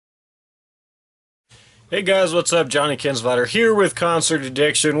Hey guys, what's up? Johnny Kinsvater here with Concert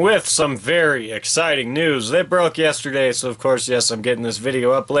Addiction with some very exciting news that broke yesterday. So of course, yes, I'm getting this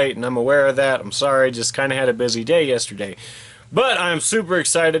video up late and I'm aware of that. I'm sorry, just kind of had a busy day yesterday. But I'm super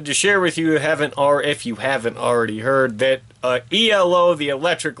excited to share with you, if you haven't already heard, that ELO, the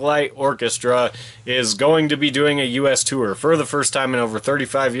Electric Light Orchestra, is going to be doing a U.S. tour for the first time in over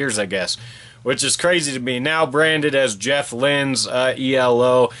 35 years, I guess. Which is crazy to me. Now branded as Jeff Lynne's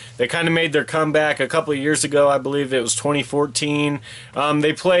ELO. They kind of made their comeback a couple of years ago. I believe it was 2014.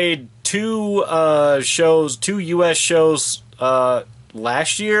 They played two U.S. shows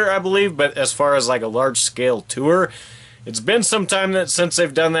last year, I believe. But as far as like a large-scale tour, it's been some time since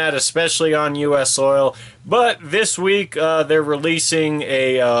they've done that, especially on U.S. soil. But this week, they're releasing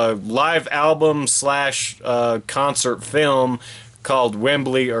a live album slash concert film called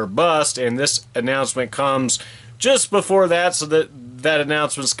Wembley or Bust, and this announcement comes just before that, so that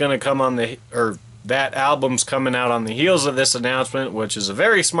announcement's going to come on that album's coming out on the heels of this announcement, which is a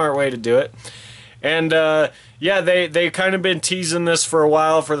very smart way to do it. And yeah, they kind of been teasing this for a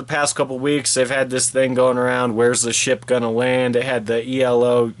while. For the past couple weeks, they've had this thing going around, where's the ship gonna land? It had the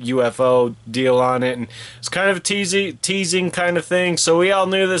ELO UFO deal on it, and it's kind of a teasing kind of thing. So we all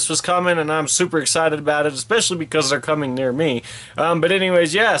knew this was coming, and I'm super excited about it, especially because they're coming near me. But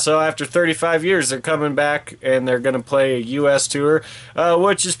anyways, yeah, so after 35 years, they're coming back, and they're gonna play a U.S. tour,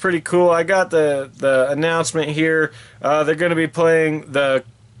 which is pretty cool. I got the announcement here. They're gonna be playing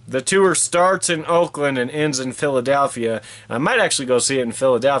the tour starts in Oakland and ends in Philadelphia. I might actually go see it in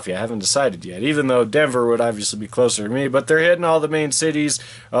Philadelphia. I haven't decided yet, even though Denver would obviously be closer to me. But they're hitting all the main cities: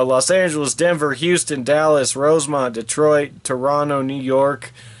 Los Angeles, Denver, Houston, Dallas, Rosemont, Detroit, Toronto, New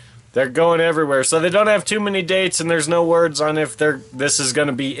York. They're going everywhere. So they don't have too many dates, and there's no words on if this is going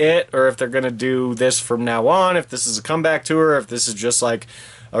to be it, or if they're going to do this from now on, if this is a comeback tour, or if this is just like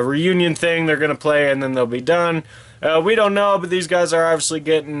a reunion thing they're going to play and then they'll be done. We don't know, but these guys are obviously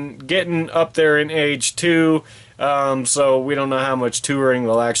getting up there in age too, so we don't know how much touring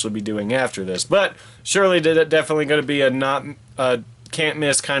they'll actually be doing after this. But surely definitely going to be a can't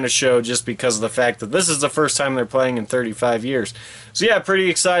miss kind of show, just because of the fact that this is the first time they're playing in 35 years. So yeah, pretty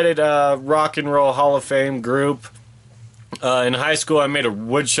excited. Rock and Roll Hall of Fame group. In high school, I made a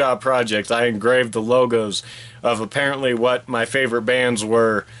woodshop project. I engraved the logos of apparently what my favorite bands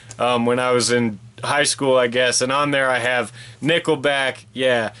were when I was in high school, I guess, and on there I have Nickelback,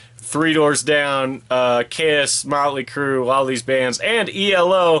 yeah, Three Doors Down, Kiss, Motley Crue, all these bands, and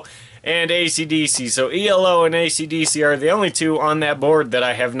ELO and AC/DC. So ELO and AC/DC are the only two on that board that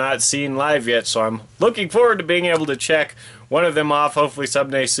I have not seen live yet, so I'm looking forward to being able to check one of them off, hopefully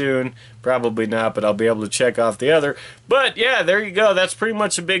someday soon. Probably not, but I'll be able to check off the other. But yeah, there you go. That's pretty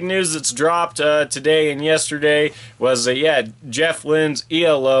much the big news that's dropped today and yesterday. Was yeah, Jeff Lynne's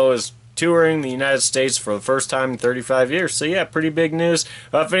ELO is touring the United States for the first time in 35 years. So yeah, pretty big news.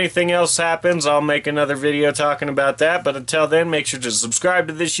 If anything else happens, I'll make another video talking about that. But until then, make sure to subscribe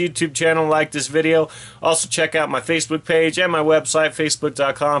to this YouTube channel, like this video. Also check out my Facebook page and my website,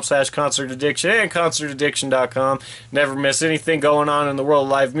 facebook.com/concertaddiction and concertaddiction.com. Never miss anything going on in the world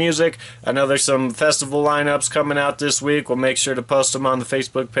of live music. I know there's some festival lineups coming out this week. We'll make sure to post them on the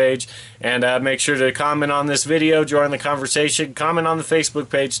Facebook page. And make sure to comment on this video, join the conversation, comment on the Facebook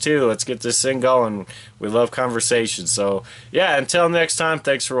page too. Let's get this thing going. We love conversations. So yeah, until next time,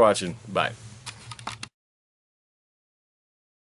 thanks for watching. Bye.